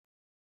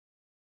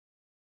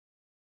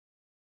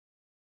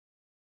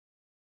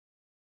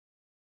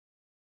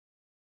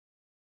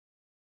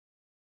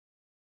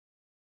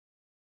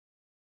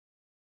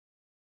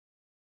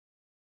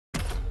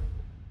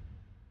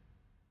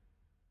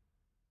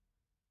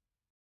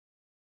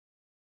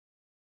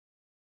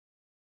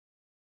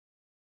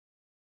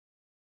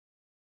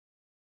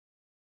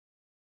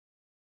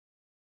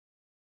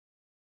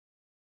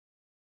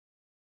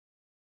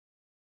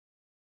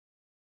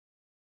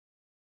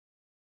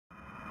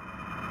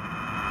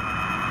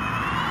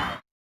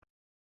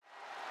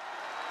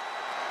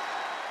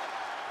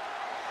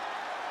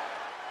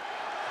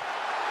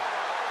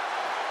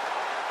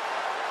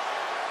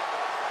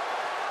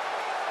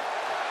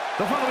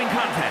The following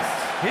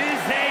contest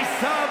is a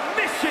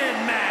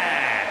submission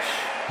match.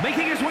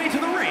 Making his way to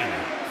the ring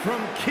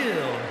from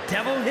Kill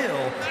Devil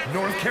Hill,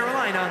 North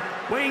Carolina,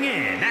 weighing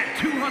in at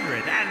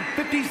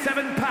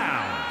 257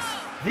 pounds,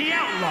 the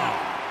Outlaw,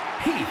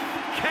 Heath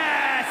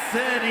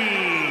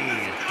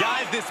Cassidy.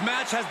 Guys, this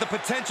match has the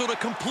potential to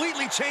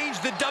completely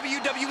change the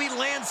WWE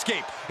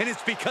landscape, and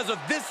it's because of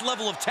this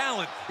level of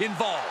talent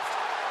involved.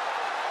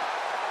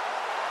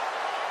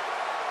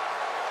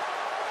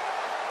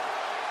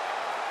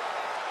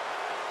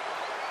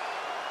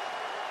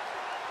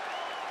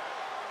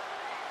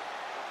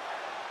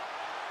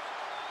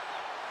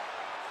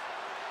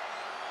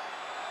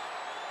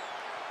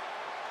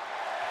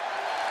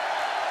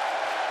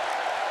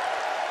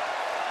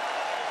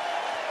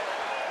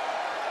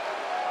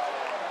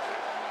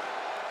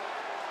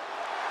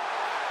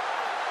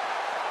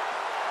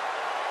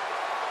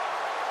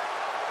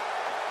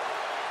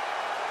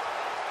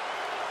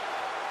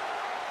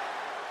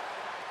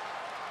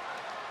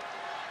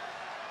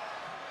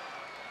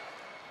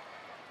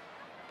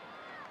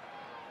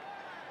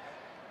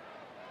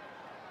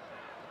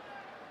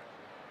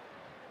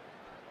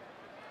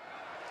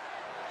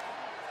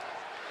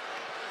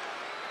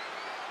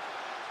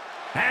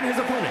 And his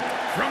opponent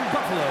from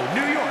Buffalo,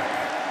 New York,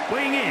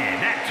 weighing in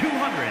at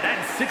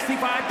 265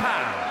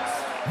 pounds,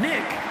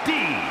 Nick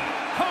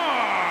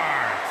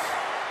Dehart.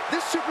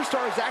 This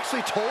superstar has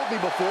actually told me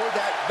before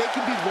that they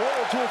can be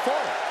loyal to a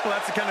fault. Well,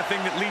 that's the kind of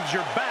thing that leaves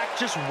your back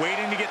just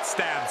waiting to get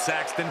stabbed,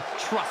 Saxton.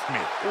 Trust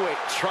me. Wait,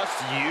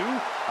 trust you?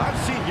 I've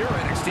seen your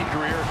NXT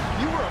career.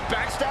 You were a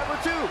backstabber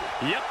too.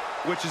 Yep,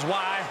 which is why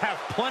I have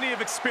plenty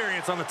of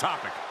experience on the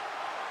topic.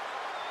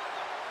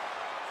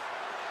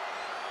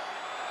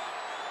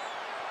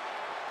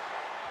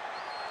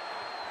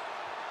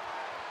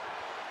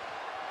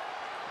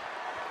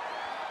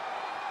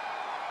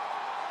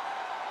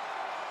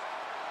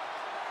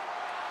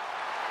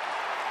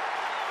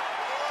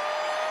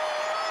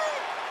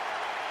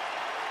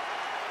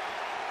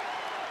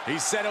 He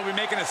said he'll be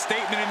making a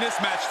statement in this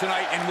match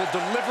tonight and will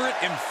deliver it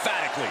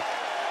emphatically.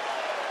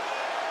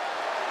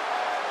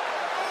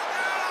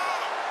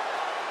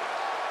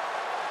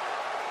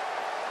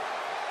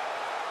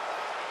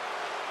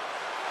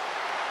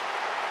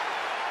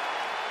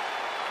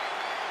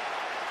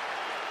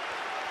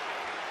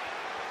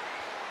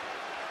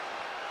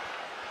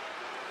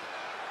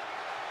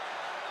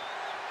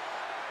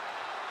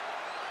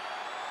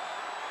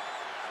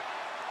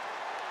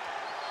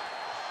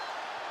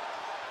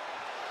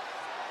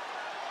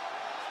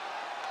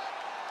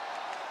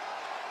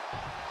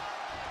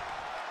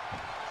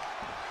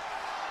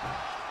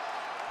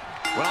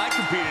 When I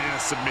competed in a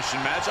submission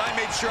match, I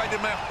made sure I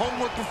did my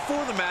homework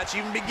before the match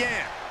even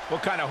began.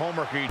 What kind of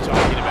homework are you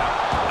talking about?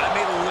 I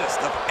made a list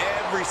of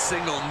every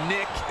single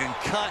nick and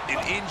cut and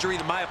injury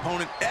that my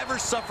opponent ever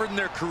suffered in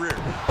their career.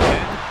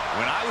 Then,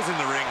 when I was in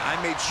the ring, I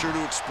made sure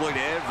to exploit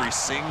every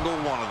single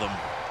one of them.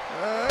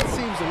 That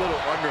seems a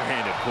little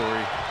underhanded,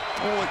 Corey.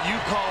 Well, what you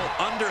call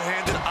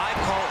underhanded, I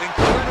call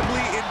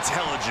incredibly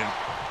intelligent.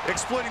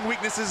 Exploiting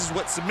weaknesses is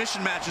what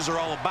submission matches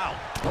are all about.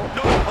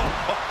 No!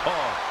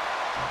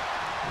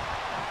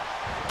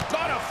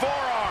 On a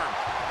forearm.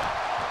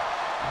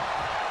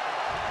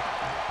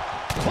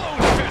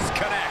 Closed fist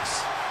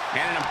connects.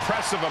 And an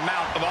impressive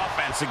amount of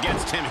offense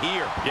against him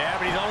here. Yeah,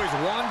 but he's always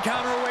one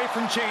counter away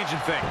from changing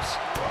things.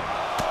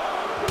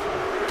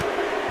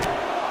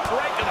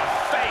 Right to the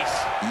face.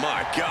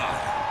 My God.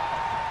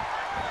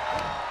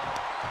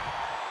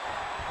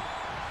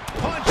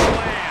 Punch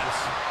lands.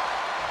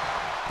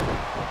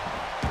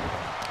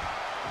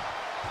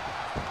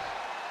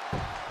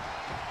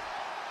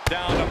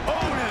 Down to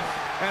opponent.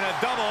 And a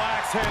double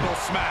axe handle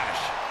smash.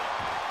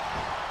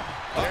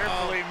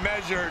 Carefully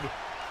measured.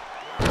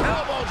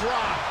 Elbow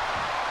drop.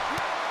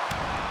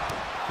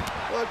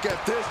 Look at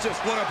this, just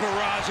what a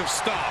barrage of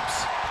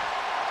stomps.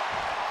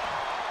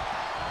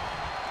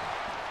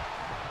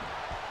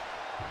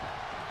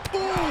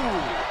 Ooh.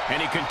 And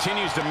he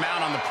continues to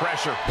mount on the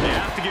pressure. You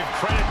have to give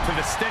credit to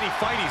the steady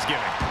fight he's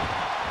giving.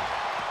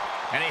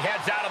 And he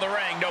heads out of the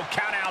ring. No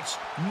countouts,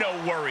 no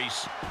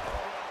worries.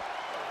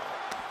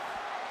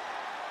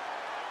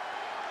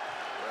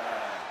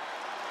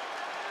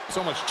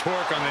 So much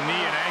torque on the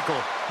knee and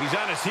ankle. He's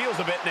on his heels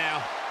a bit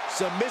now.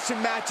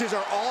 Submission matches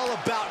are all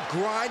about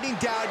grinding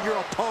down your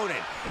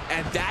opponent,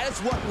 and that is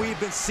what we've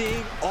been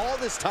seeing all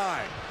this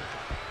time.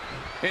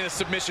 In a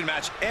submission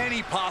match,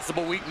 any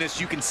possible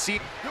weakness you can see.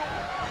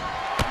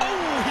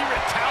 Oh, he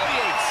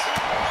retaliates.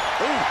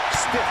 Ooh,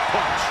 stiff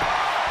punch.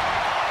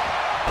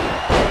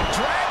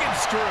 Dragon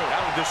screw. That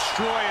would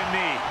destroy a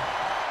knee.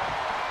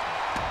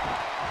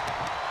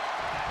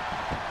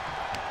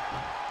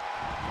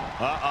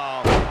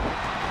 Uh-oh.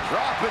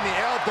 Dropping the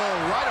elbow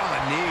right on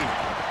the knee.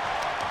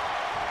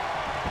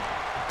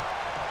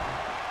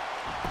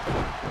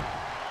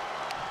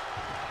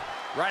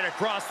 Right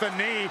across the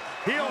knee.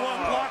 Heel one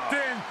locked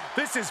in.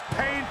 This is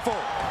painful.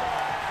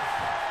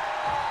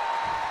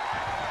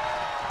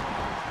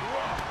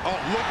 Oh,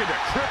 looking to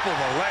cripple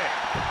the leg.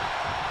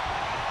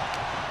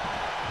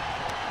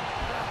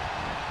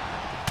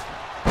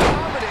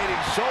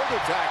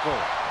 shoulder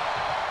tackle.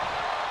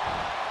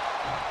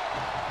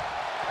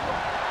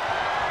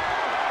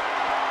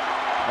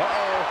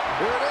 Uh-oh,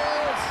 here it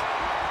is.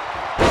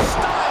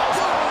 Style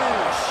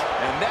finish.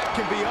 And that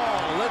can be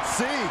all. Let's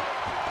see.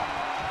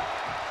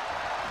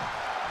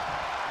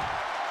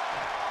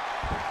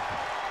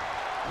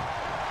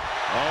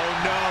 Oh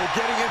no,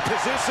 getting in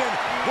position.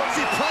 What's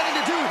he planning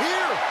to do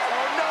here?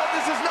 Oh no,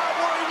 this is not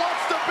where he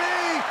wants to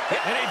be.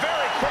 And he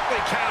very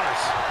quickly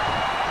counters.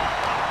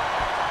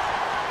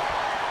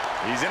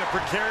 He's in a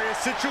precarious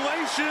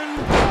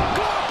situation.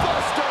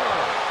 Gutbuster!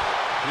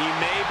 He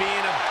may be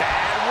in a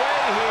bad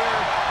way here.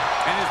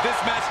 And as this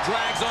match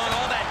drags on,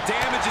 all that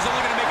damage is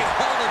only going to make it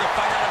harder to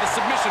fight out of a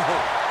submission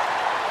hold.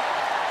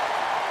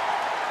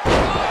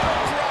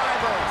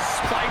 Driver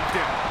spiked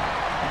him.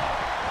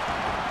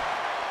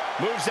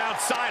 Moves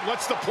outside.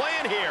 What's the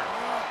plan here?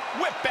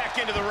 Whip back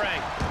into the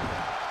ring.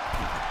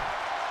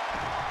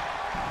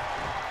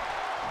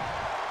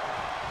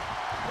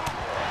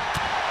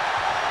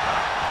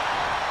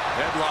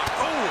 Headlock.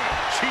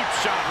 Oh, Cheap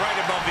shot right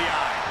above the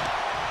eye.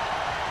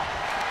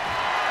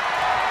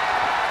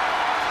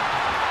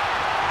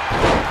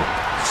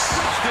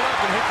 switched it up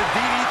and hit the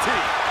DDT.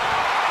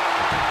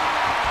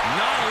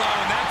 Not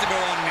allowing that to go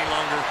on any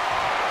longer.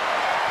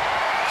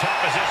 Tough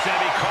position to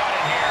be caught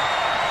in here.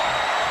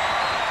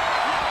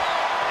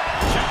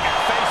 Check your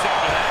face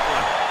after that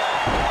one.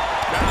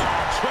 Now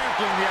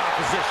trampling the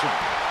opposition.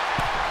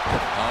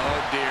 Oh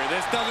dear,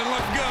 this doesn't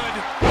look good.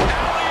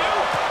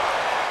 Alley-oop.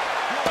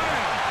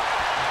 Bam!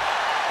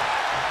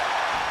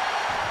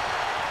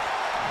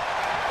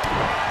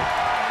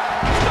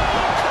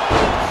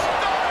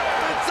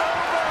 It's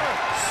over!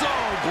 So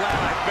glad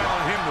I bet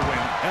on him to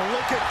win. And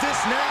look at this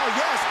now,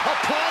 yes,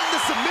 applying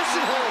the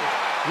submission hold.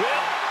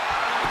 Well,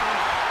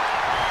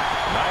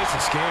 nice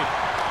escape.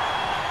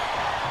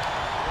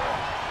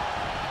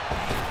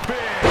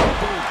 Big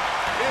boot,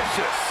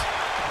 vicious.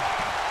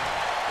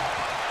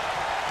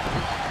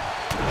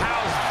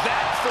 How's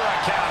that for a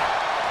counter?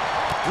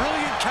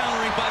 Brilliant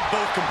countering by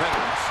both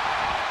competitors.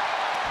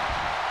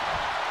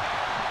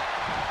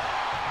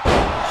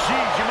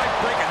 Geez, you might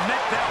break a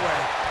neck that way.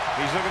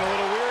 He's looking a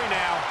little weary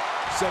now.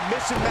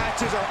 Submission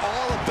matches are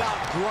all about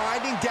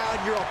grinding down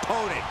your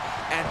opponent,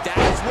 and that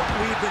is what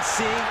we've been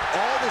seeing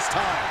all this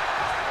time.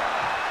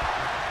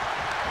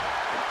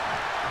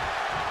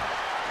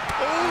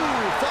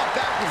 Ooh, thought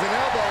that was an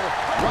elbow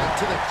right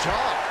to the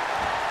jaw.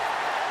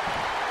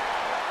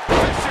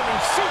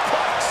 Fisherman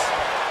suplex.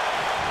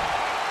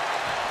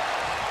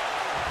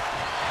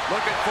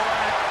 Looking for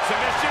it.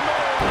 Submission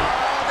move.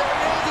 Oh, there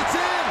it is, it's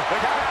in.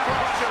 Look at that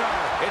pressure.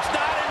 It's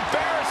not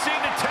embarrassing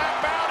to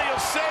tap out.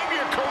 He'll save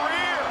your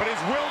career. But his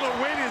will to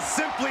win is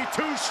simply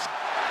too strong.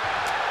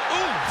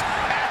 Ooh,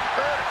 that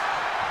hurt.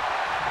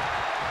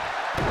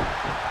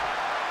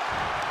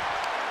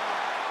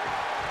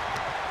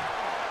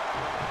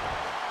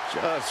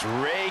 Just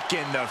rake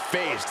in the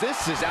face.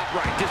 This is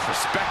outright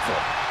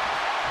disrespectful.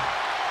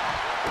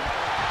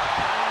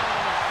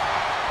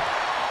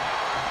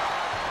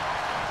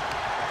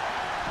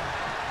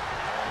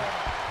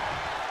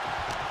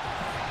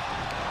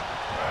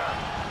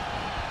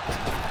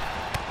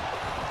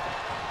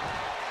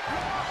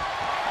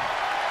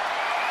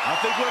 I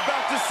think we're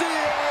about to see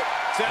it.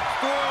 Set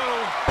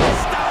through.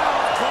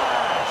 Style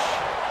clash.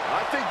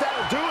 I think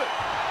that'll do it.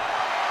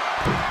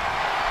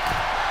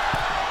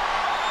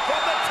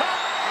 From the top.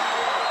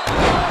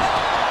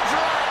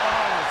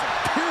 Oh, it's a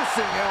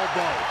piercing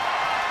elbow.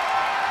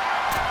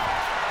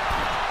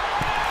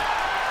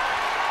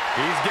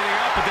 He's getting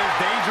up, but there's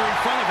danger in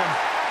front of him.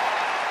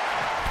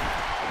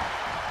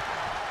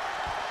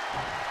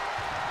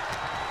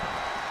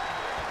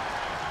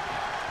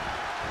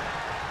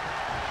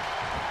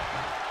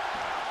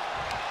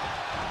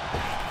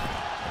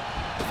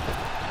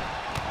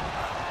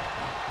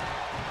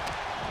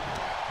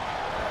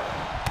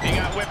 He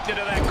got whipped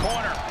into that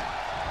corner.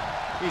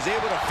 He's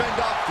able to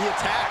fend off the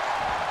attack.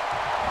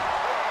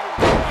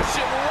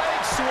 Russian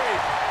leg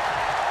sweep.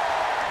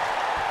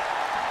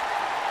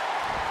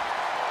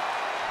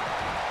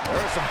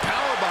 There's some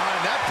power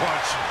behind that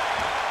punch.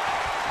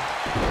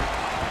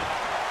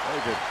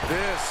 Look at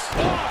this.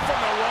 Oh, from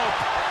the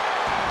rope.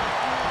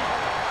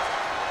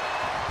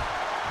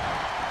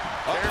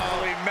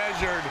 Carefully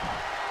measured.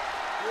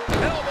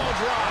 Elbow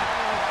drop.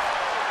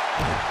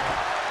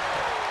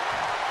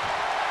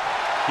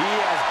 He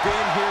has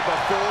been here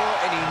before,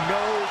 and he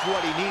knows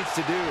what he needs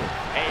to do.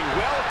 A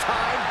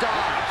well-timed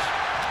dodge.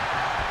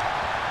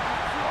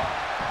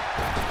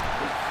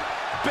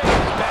 Big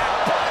back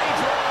body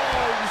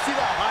drop. You see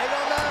the height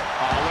on that?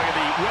 Oh, look at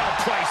the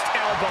well-placed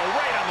elbow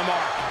right on the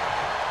mark.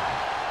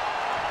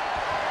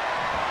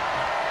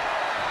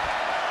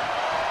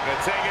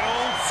 Gonna take it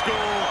old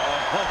school.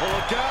 Oh,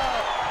 look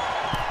out.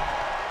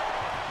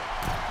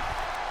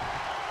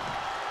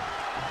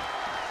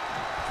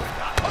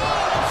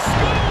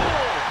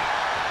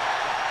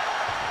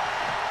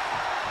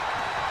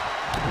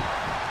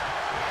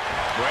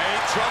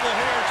 Trouble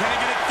here. Can he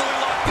get it fully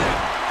locked in?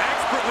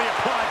 Expertly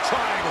applied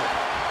triangle.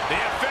 The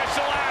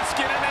official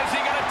asking him, is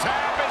he going to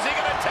tap? Is he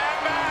going to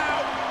tap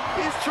out?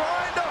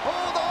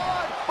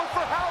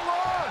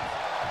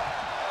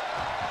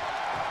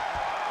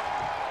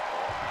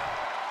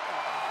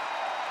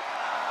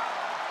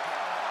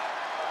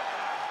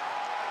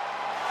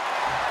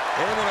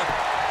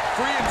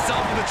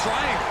 the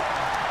triangle.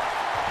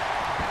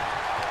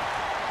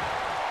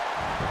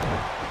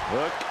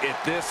 Look at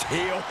this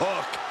heel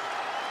hook.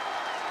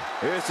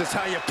 This is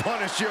how you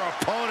punish your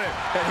opponent,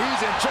 and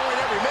he's enjoying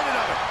every minute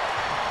of it.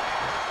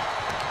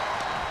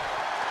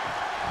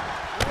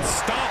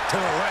 Stomp to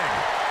the ring.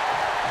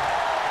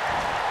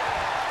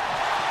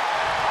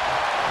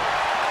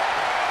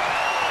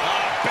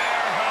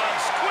 Bear hug,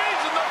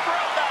 squeezing the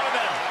breath out of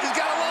them. He's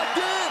got it locked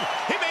in.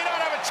 He may not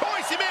have a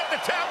choice. He may have to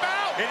tap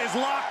out. It is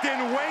locked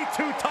in way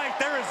too tight.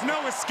 There is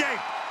no escape.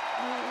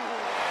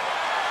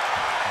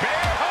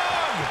 Bear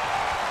hug.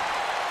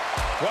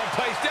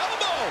 Well-placed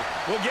elbow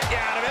will get you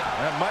out of it.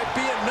 That might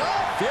be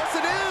enough. Yes,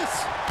 it is.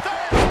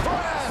 Face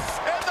press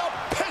and the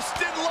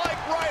piston-like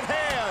right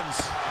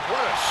hands.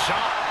 What a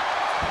shot.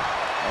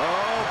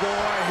 Oh,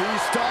 boy,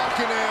 he's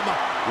stalking him.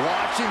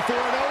 Watching for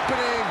an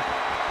opening.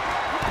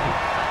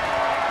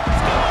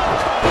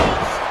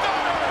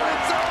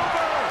 It's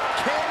over.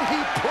 Can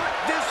he put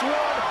this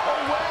one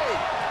away?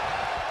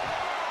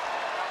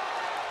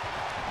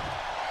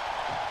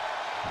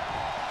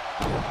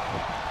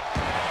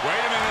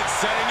 Wait a minute,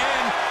 setting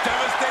in.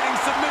 Devastating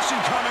submission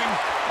coming.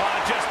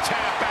 Just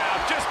tap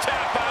out. Just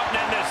tap out and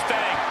end this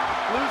thing.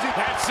 Losing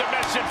that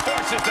submission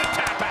forces the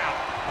tap out.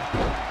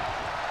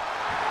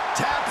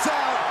 Taps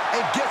out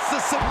and gets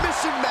the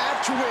submission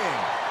match win.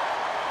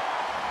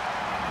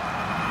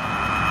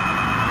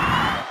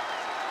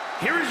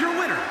 Here is your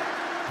winner,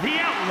 the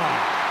Outlaw,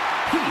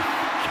 Heath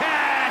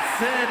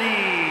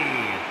Cassidy.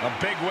 A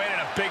big win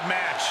and a big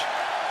match.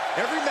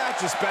 Every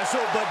match is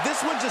special, but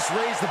this one just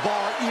raised the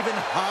bar even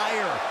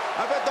higher.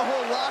 I bet the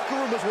whole locker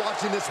room was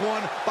watching this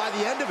one by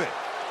the end of it.